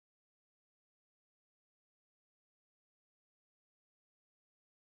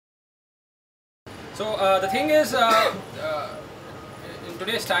So the thing is, in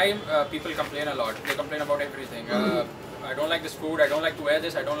today's time, people complain a lot. They complain about everything. I don't like this food, I don't like to wear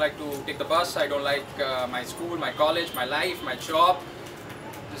this, I don't like to take the bus, I don't like my school, my college, my life, my job.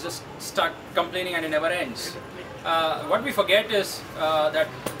 They just start complaining and it never ends. What we forget is that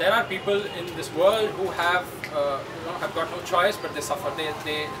there are people in this world who have have got no choice, but they suffer. They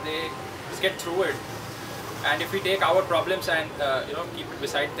just get through it. And if we take our problems and keep it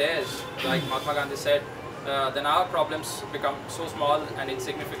beside theirs, like Mahatma Gandhi said, then our problems become so small and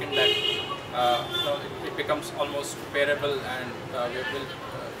insignificant that it becomes almost bearable, and it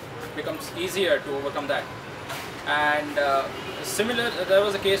becomes easier to overcome that. And there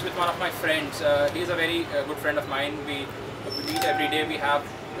was a case with one of my friends. He's a very good friend of mine. We meet every day. We have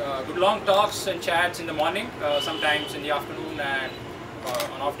good long talks and chats in the morning, sometimes in the afternoon, and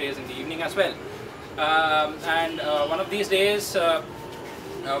on off days in the evening as well. One of these days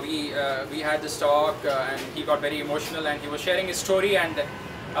we had this talk, and he got very emotional and he was sharing his story, and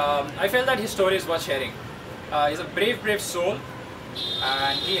I felt that his story is worth sharing. He's a brave soul,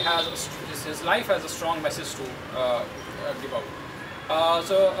 and his life has a strong message to give out.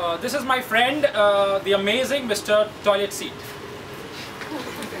 So this is my friend, the amazing Mr. Toilet Seat.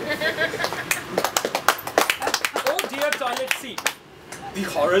 Oh dear Toilet Seat, the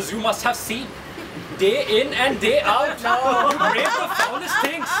horrors you must have seen. Day in and day out, you brave the foulest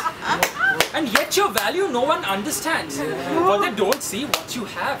things, and yet your value no one understands, for they don't see what you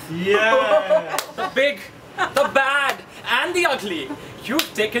have. Yeah. The big, the bad, and the ugly,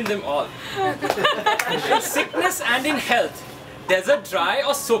 you've taken them all. In sickness and in health, desert dry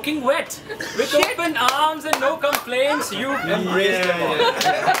or soaking wet, with open arms and no complaints, you've embraced them all.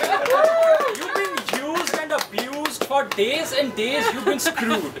 You've been used and abused for days and days, you've been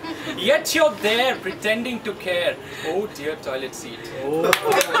screwed. Yet you're there pretending to care. Oh dear Toilet Seat. Oh.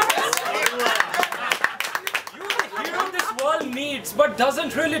 You're the hero this world needs, but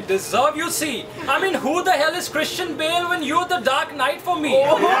doesn't really deserve, you see. I mean, who the hell is Christian Bale when you're the Dark Knight for me?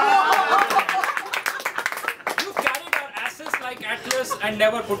 Oh. You carried our asses like Atlas and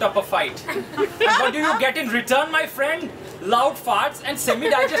never put up a fight. And what do you get in return, my friend? Loud farts and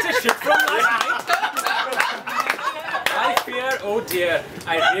semi-digested shit from last night? I fear, oh dear,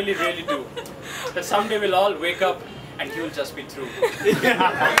 I really do, that someday we'll all wake up and you'll just be through. We've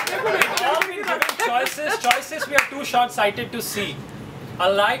all been given choices we are too short-sighted to see.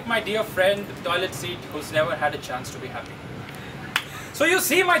 Unlike my dear friend, the Toilet Seat, who's never had a chance to be happy. So you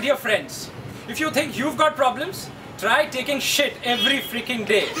see, my dear friends, if you think you've got problems, try taking shit every freaking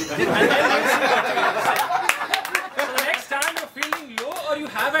day. And then you'll see what you have to say. So the next time you're feeling low or you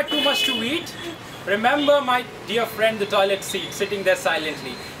have had too much to eat, remember my dear friend the Toilet Seat sitting there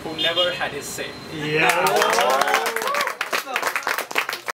silently, who never had his say. Yeah.